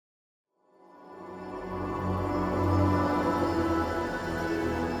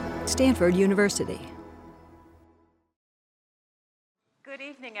Stanford University. Good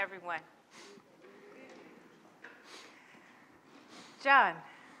evening, everyone. John.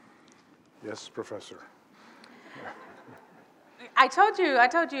 Yes, Professor. I told you,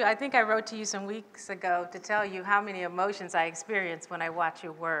 I think I wrote to you some weeks ago to tell you how many emotions I experience when I watch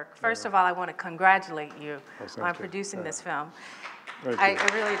your work. First of all, I want to congratulate you on producing this film. I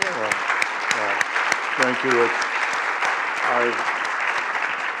really do. Thank you.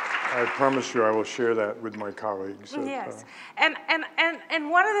 I promise you I will share that with my colleagues. Yes. And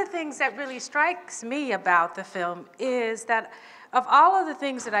one of the things that really strikes me about the film is that of all of the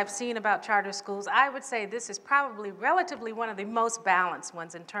things that I've seen about charter schools, I would say this is probably relatively one of the most balanced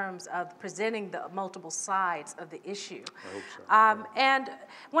ones in terms of presenting the multiple sides of the issue. I hope so. And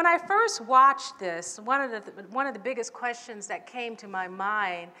when I first watched this, one of the biggest questions that came to my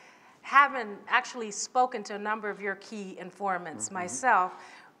mind, having actually spoken to a number of your key informants myself,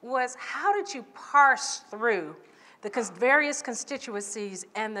 was how did you parse through the various constituencies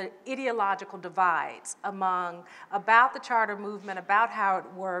and the ideological divides about the charter movement, about how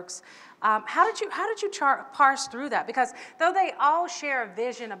it works? How did you parse through that? Because though they all share a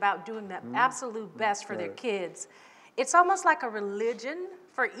vision about doing the absolute best for their kids, it's almost like a religion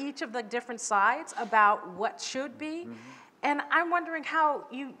for each of the different sides about what should be. And I'm wondering how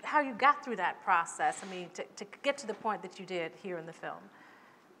you got through that process. I mean, to get to the point that you did here in the film.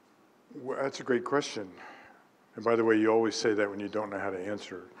 Well, that's a great question. And by the way, you always say that when you don't know how to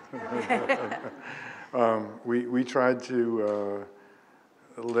answer. We tried to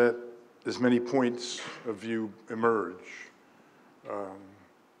let as many points of view emerge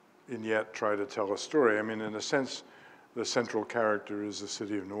and yet try to tell a story. I mean, in a sense, the central character is the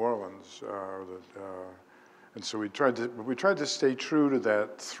city of New Orleans. And so we tried to stay true to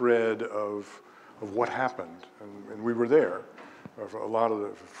that thread of what happened. And we were there for a lot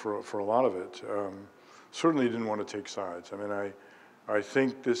of it. Certainly didn't want to take sides. I mean, I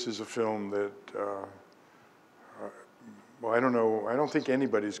think this is a film that, well, I don't know. I don't think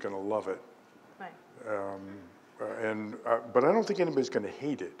anybody's going to love it. Right. But I don't think anybody's going to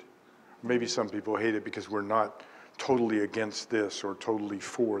hate it. Maybe some people hate it because we're not totally against this or totally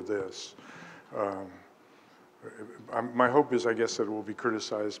for this. My hope is, I guess, that it will be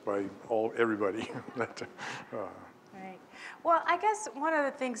criticized by everybody. Right. Well, I guess one of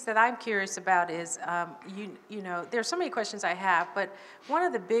the things that I'm curious about is, you know, there's so many questions I have, but one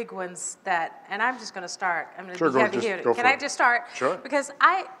of the big ones that, and I'm just going to start. I'm going to be heavy here. Can I just start? Sure. Because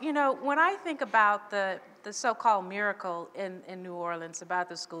when I think about the so-called miracle in New Orleans about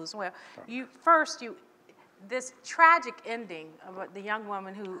the schools, well, this tragic ending of the young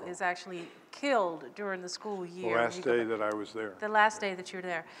woman who is actually killed during the school year. The last day that I was there. The last day that you were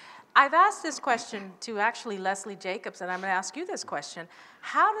there. I've asked this question to actually Leslie Jacobs, and I'm going to ask you this question.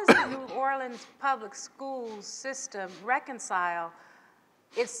 How does the New Orleans public schools system reconcile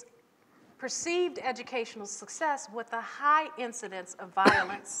its perceived educational success with the high incidence of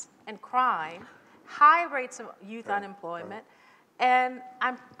violence and crime, high rates of youth unemployment, and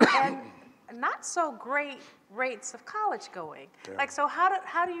not so great rates of college going? Yeah. Like, so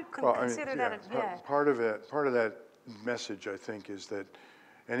how do you consider that? Part of that message, I think, is that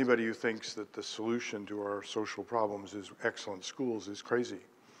anybody who thinks that the solution to our social problems is excellent schools is crazy.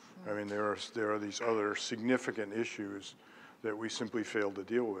 I mean, there are these other significant issues that we simply fail to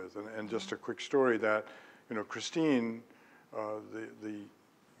deal with. And just a quick story that, you know, Christine, the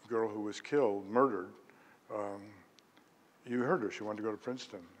girl who was killed, murdered, you heard her, she wanted to go to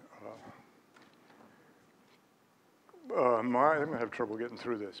Princeton. I'm gonna have trouble getting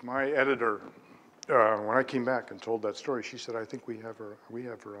through this. My editor, when I came back and told that story, she said, "I think we have her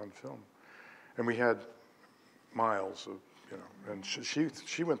on film," and we had miles of, you know, and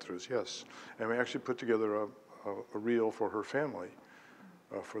she went through this, yes, and we actually put together a reel for her family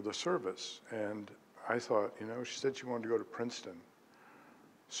for the service, and I thought, you know, she said she wanted to go to Princeton,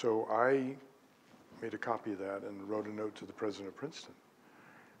 so I made a copy of that and wrote a note to the president of Princeton.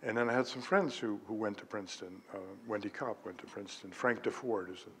 And then I had some friends who went to Princeton. Wendy Kopp went to Princeton. Frank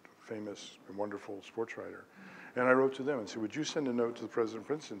DeFord is a famous and wonderful sports writer. And I wrote to them and said, would you send a note to the president of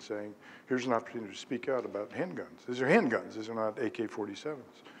Princeton saying, here's an opportunity to speak out about handguns. These are handguns. These are not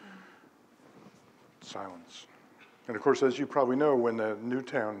AK-47s. Silence. And of course, as you probably know, when the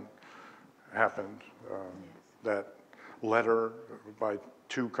Newtown happened, that letter by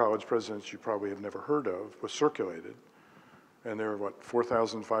two college presidents you probably have never heard of was circulated. And there were,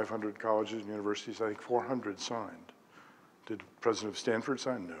 4,500 colleges and universities, I think 400 signed. Did the president of Stanford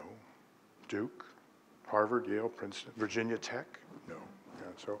sign? No. Duke, Harvard, Yale, Princeton, Virginia Tech? No.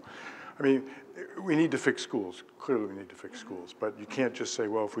 Yeah, so I mean, we need to fix schools. Clearly we need to fix schools. But you can't just say,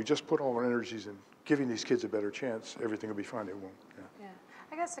 well, if we just put all our energies in giving these kids a better chance, everything will be fine. It won't. Yeah.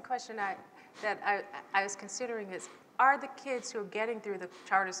 I guess the question I was considering is, are the kids who are getting through the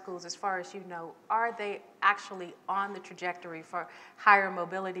charter schools, as far as you know, are they actually on the trajectory for higher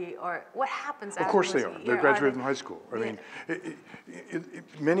mobility, or what happens afterwards? Of course they are. They're graduating from high school. I mean,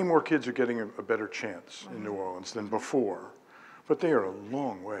 many more kids are getting a better chance in New Orleans than before, but they are a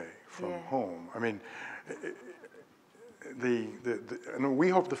long way from home. I mean, and we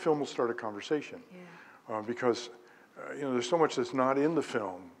hope the film will start a conversation because you know, there's so much that's not in the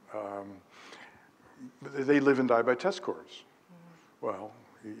film. They live and die by test scores. Well,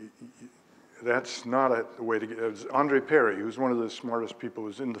 that's not a way to get. It was Andre Perry, who's one of the smartest people,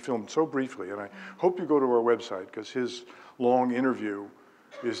 who's in the film so briefly, and I hope you go to our website because his long interview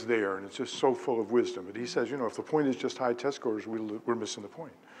is there, and it's just so full of wisdom. But he says, you know, if the point is just high test scores, we're missing the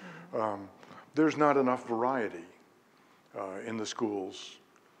point. There's not enough variety in the schools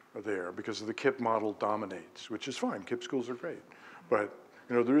there because the KIPP model dominates, which is fine. KIPP schools are great, but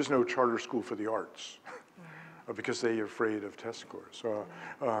you know, there is no charter school for the arts because they're afraid of test scores. So,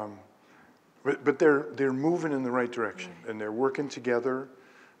 but they're moving in the right direction, and they're working together.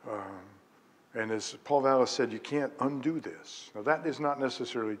 And as Paul Vallis said, you can't undo this. Now, that is not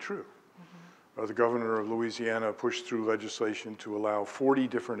necessarily true. The governor of Louisiana pushed through legislation to allow 40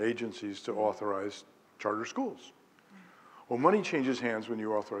 different agencies to authorize charter schools. Well, money changes hands when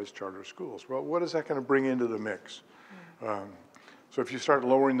you authorize charter schools. Well, what is that going to bring into the mix? So if you start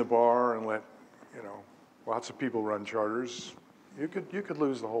lowering the bar and let, you know, lots of people run charters, you could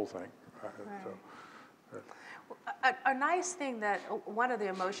lose the whole thing. A nice thing that one of the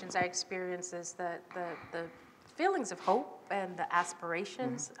emotions I experience is the feelings of hope and the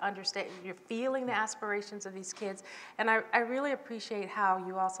aspirations. You're feeling the aspirations of these kids, and I really appreciate how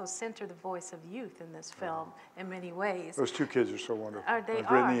you also center the voice of youth in this film in many ways. Those two kids are so wonderful.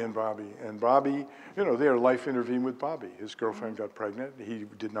 Brittany and Bobby. And Bobby, you know, their life intervened with Bobby. His girlfriend got pregnant. He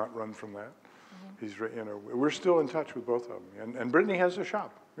did not run from that. He's, you know, we're still in touch with both of them. And Brittany has a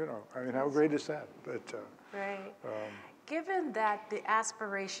shop. You know, I mean, how great is that? But right. Given that the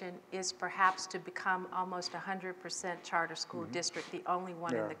aspiration is perhaps to become almost 100% charter school district, the only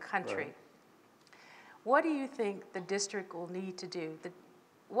one in the country, what do you think the district will need to do?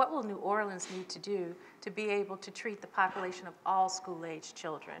 What will New Orleans need to do to be able to treat the population of all school-age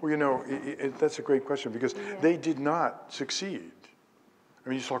children? Well, you know, that's a great question because they did not succeed. I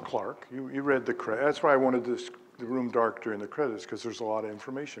mean, you saw Clark. You read the credits. That's why I wanted the room dark during the credits because there's a lot of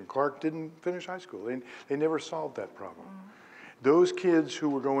information. Clark didn't finish high school. They never solved that problem. Those kids who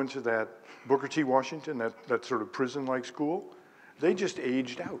were going to that Booker T. Washington, that sort of prison-like school, they just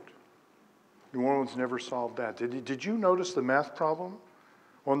aged out. New Orleans never solved that. Did you notice the math problem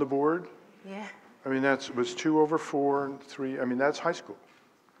on the board? Yeah. I mean, was 2 over 4 and 3. I mean, that's high school.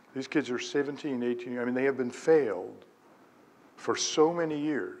 These kids are 17, 18. I mean, they have been failed for so many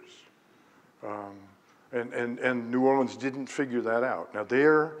years. And New Orleans didn't figure that out. Now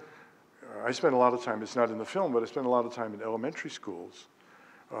I spent a lot of time, it's not in the film, but I spent a lot of time in elementary schools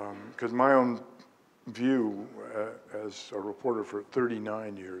because my own view as a reporter for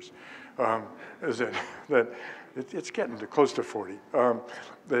 39 years is that it's getting to close to 40,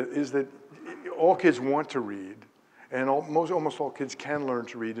 is that all kids want to read and almost all kids can learn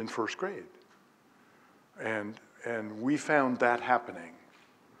to read in first grade. And we found that happening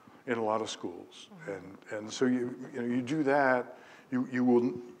in a lot of schools. And so you do that, you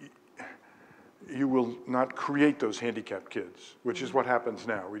will not create those handicapped kids, which is what happens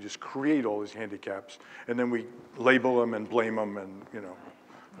now. We just create all these handicaps, and then we label them and blame them, and you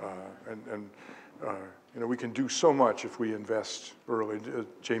know, we can do so much if we invest early.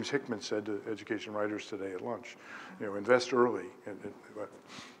 James Hickman said to education writers today at lunch, you know, invest early.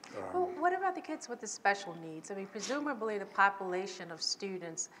 Well, what about the kids with the special needs? I mean, presumably the population of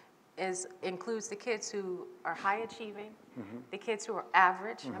students includes the kids who are high achieving, the kids who are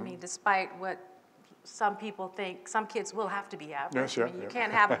average. I mean, despite what some people think, some kids will have to be average. I mean, you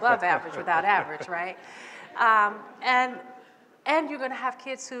can't have above average without average, right? And you're going to have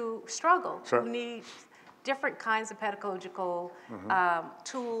kids who struggle, who need different kinds of pedagogical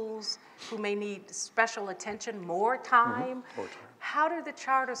tools, who may need special attention, more time. How do the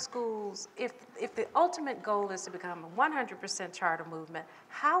charter schools, if the ultimate goal is to become a 100% charter movement,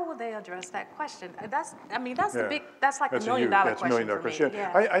 how will they address that question? That's like the million-dollar question for me.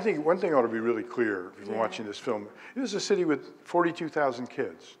 Yeah. I think one thing ought to be really clear from watching this film. It is a city with 42,000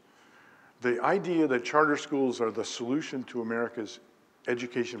 kids. The idea that charter schools are the solution to America's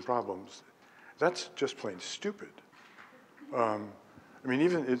education problems, that's just plain stupid. I mean,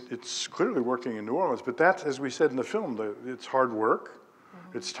 even it's clearly working in New Orleans, but that's, as we said in the film, it's hard work,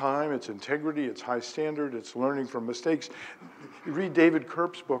 it's time, it's integrity, it's high standard, it's learning from mistakes. You read David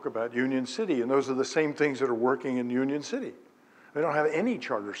Kerp's book about Union City, and those are the same things that are working in Union City. They don't have any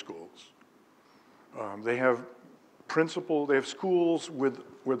charter schools. They have schools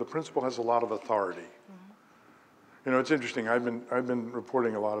where the principal has a lot of authority. You know, it's interesting. I've been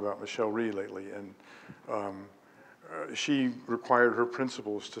reporting a lot about Michelle Rhee lately, and she required her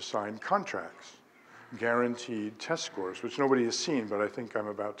principals to sign contracts, guaranteed test scores, which nobody has seen, but I think I'm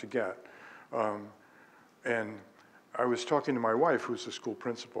about to get. And I was talking to my wife, who's the school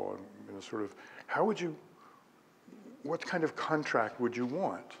principal, and you know, sort of, what kind of contract would you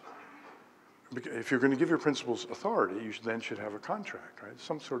want? If you're going to give your principals authority, you then should have a contract, right?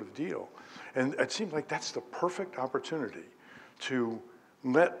 Some sort of deal. And it seemed like that's the perfect opportunity to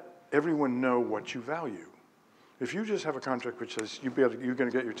let everyone know what you value. If you just have a contract which says you're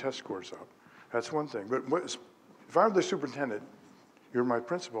going to get your test scores up, that's one thing. But if I were the superintendent, you're my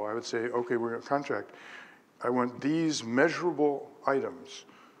principal, I would say, okay, we're in a contract. I want these measurable items,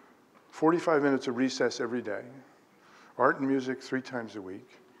 45 minutes of recess every day, art and music 3 times a week,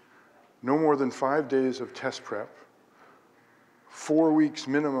 no more than 5 days of test prep, 4 weeks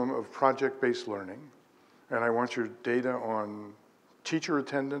minimum of project-based learning, and I want your data on teacher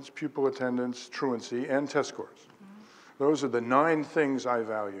attendance, pupil attendance, truancy, and test scores. Those are the 9 things I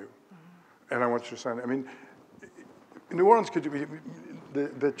value, and I want you to sign it. I mean, New Orleans could be,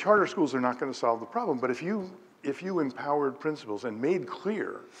 the charter schools are not going to solve the problem, but if you empowered principals and made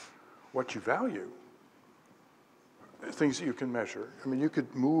clear what you value, things that you can measure, I mean, you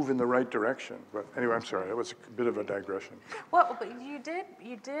could move in the right direction. But anyway, I'm sorry, that was a bit of a digression. Well, but you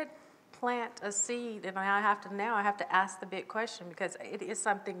did plant a seed, and I have to ask the big question, because it is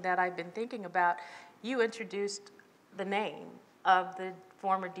something that I've been thinking about. You introduced the name of the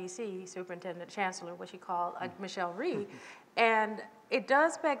former DC superintendent chancellor, what she called Michelle Rhee, and it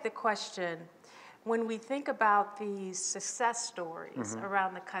does beg the question, when we think about these success stories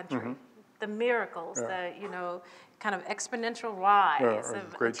around the country, the miracles, the kind of exponential rise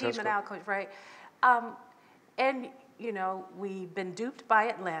of achievement outcomes, right? And we've been duped by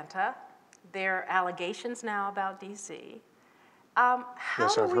Atlanta. There are allegations now about DC.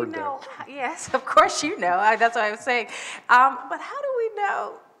 Yes, I've heard that. Yes, of course you know. That's what I was saying. But how do we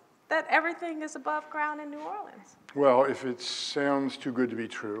know that everything is above ground in New Orleans? Well, if it sounds too good to be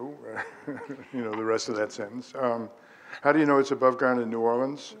true, the rest of that sentence. How do you know it's above ground in New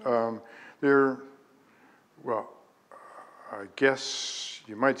Orleans? Well, I guess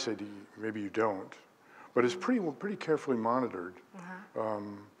you might say maybe you don't, but it's pretty carefully monitored.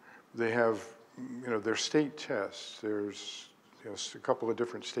 They have, their state tests. There's a couple of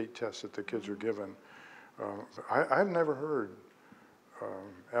different state tests that the kids are given. I've never heard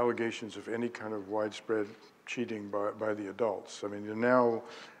allegations of any kind of widespread cheating by the adults. I mean, now,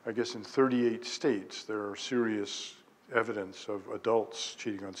 I guess in 38 states, there are serious evidence of adults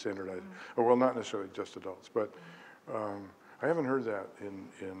cheating on standardized, well, not necessarily just adults, but I haven't heard that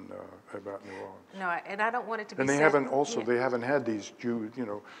about New Orleans. No, and I don't want it to be. And they haven't had these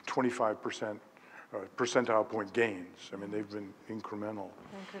 25% percentile point gains. I mean, they've been incremental.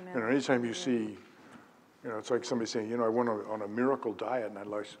 Anytime you see, it's like somebody saying, I went on a miracle diet and I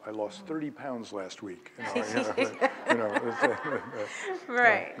lost 30 pounds last week.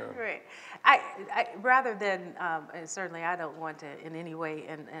 Right. I rather than, and certainly I don't want to in any way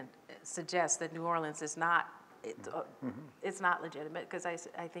and suggest that New Orleans is not. It's not legitimate, because I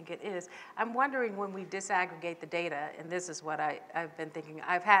think it is. I'm wondering, when we disaggregate the data, and this is what I've been thinking.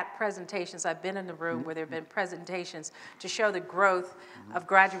 I've had presentations, I've been in the room where there have been presentations to show the growth of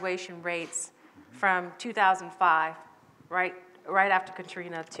graduation rates from 2005, right after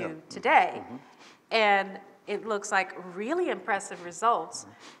Katrina, to today. And it looks like really impressive results.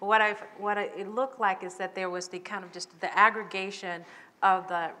 But what it looked like is that there was the kind of just the aggregation of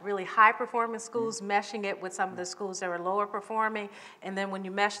the really high-performing schools, meshing it with some of the schools that were lower performing, and then when you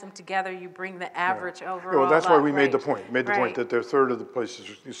mesh them together, you bring the average overall. Well, that's why we made the point. The point that a third of the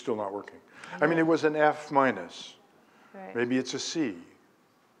places is still not working. I mean, it was an F minus. Maybe it's a C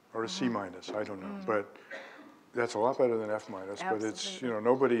or a C minus. I don't know, but that's a lot better than F minus. But it's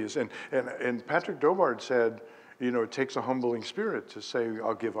nobody is. And Patrick Dobard said, it takes a humbling spirit to say,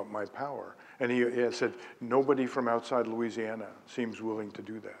 I'll give up my power. And he had said, nobody from outside Louisiana seems willing to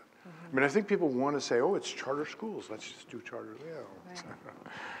do that. I mean, I think people want to say, oh, it's charter schools. Let's just do charter.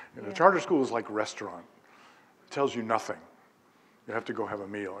 Charter school is like restaurant. It tells you nothing. You have to go have a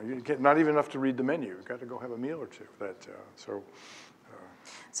meal. You get not even enough to read the menu. You've got to go have a meal or two.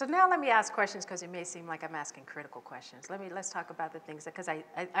 So now let me ask questions because it may seem like I'm asking critical questions. Let's talk about the things because I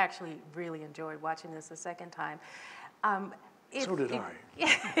actually really enjoyed watching this a second time. So did I.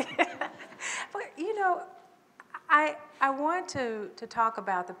 But you know, I want to talk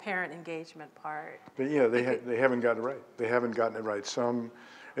about the parent engagement part. But yeah, they haven't gotten it right. They haven't gotten it right.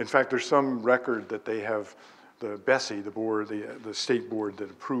 In fact, there's some record that they have. The BESI, the board, the state board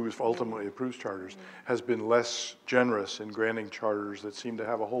that ultimately approves charters, has been less generous in granting charters that seem to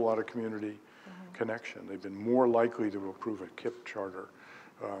have a whole lot of community connection. They've been more likely to approve a KIPP charter,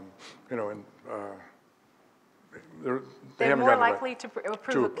 you know, and they haven't more gotten it likely right. to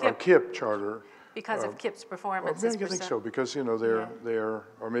approve a KIPP charter because of KIPP's performance. Well, I think so, because you know they're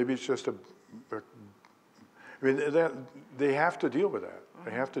or maybe it's just I mean they have to deal with that. They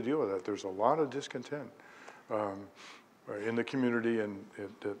have to deal with that. There's a lot of discontent in the community, and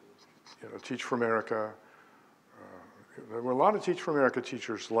Teach for America. There were a lot of Teach for America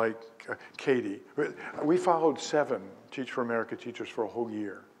teachers like Katie. We followed 7 Teach for America teachers for a whole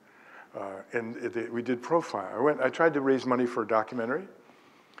year, and we did profile. I tried to raise money for a documentary,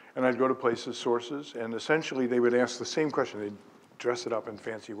 and I'd go to places, sources, and essentially they would ask the same question. They'd dress it up in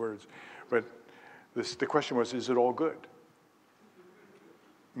fancy words, but the question was, is it all good?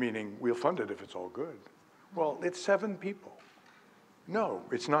 Meaning, we'll fund it if it's all good. Well, it's 7 people. No,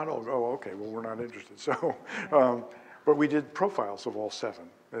 it's not all, oh, okay, well, we're not interested. So, but we did profiles of all 7,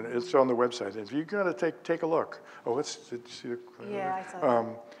 and it's on the website. If you gotta take a look. Oh, let's see. Yeah, I saw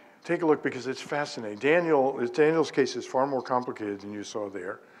that. Take a look because it's fascinating. Daniel's case is far more complicated than you saw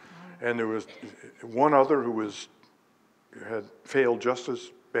there. And there was one other who had failed just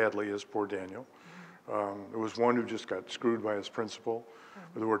as badly as poor Daniel. There was one who just got screwed by his principal.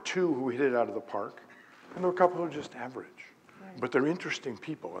 There were 2 who hit it out of the park. And there were a couple who are just average. Right. But they're interesting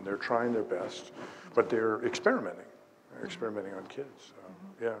people, and they're trying their best, but they're experimenting. They're experimenting on kids.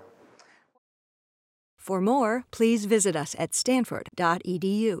 Yeah. For more, please visit us at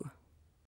stanford.edu.